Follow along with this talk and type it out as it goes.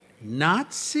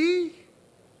not see?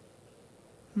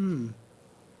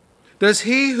 Does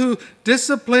he who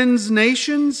disciplines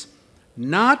nations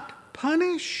not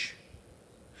punish?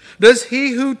 Does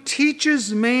he who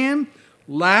teaches man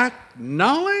lack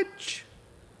knowledge?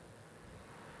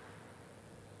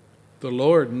 The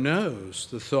Lord knows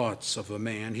the thoughts of a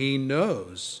man. He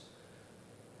knows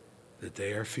that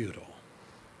they are futile.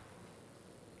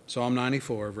 Psalm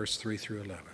 94, verse 3 through 11.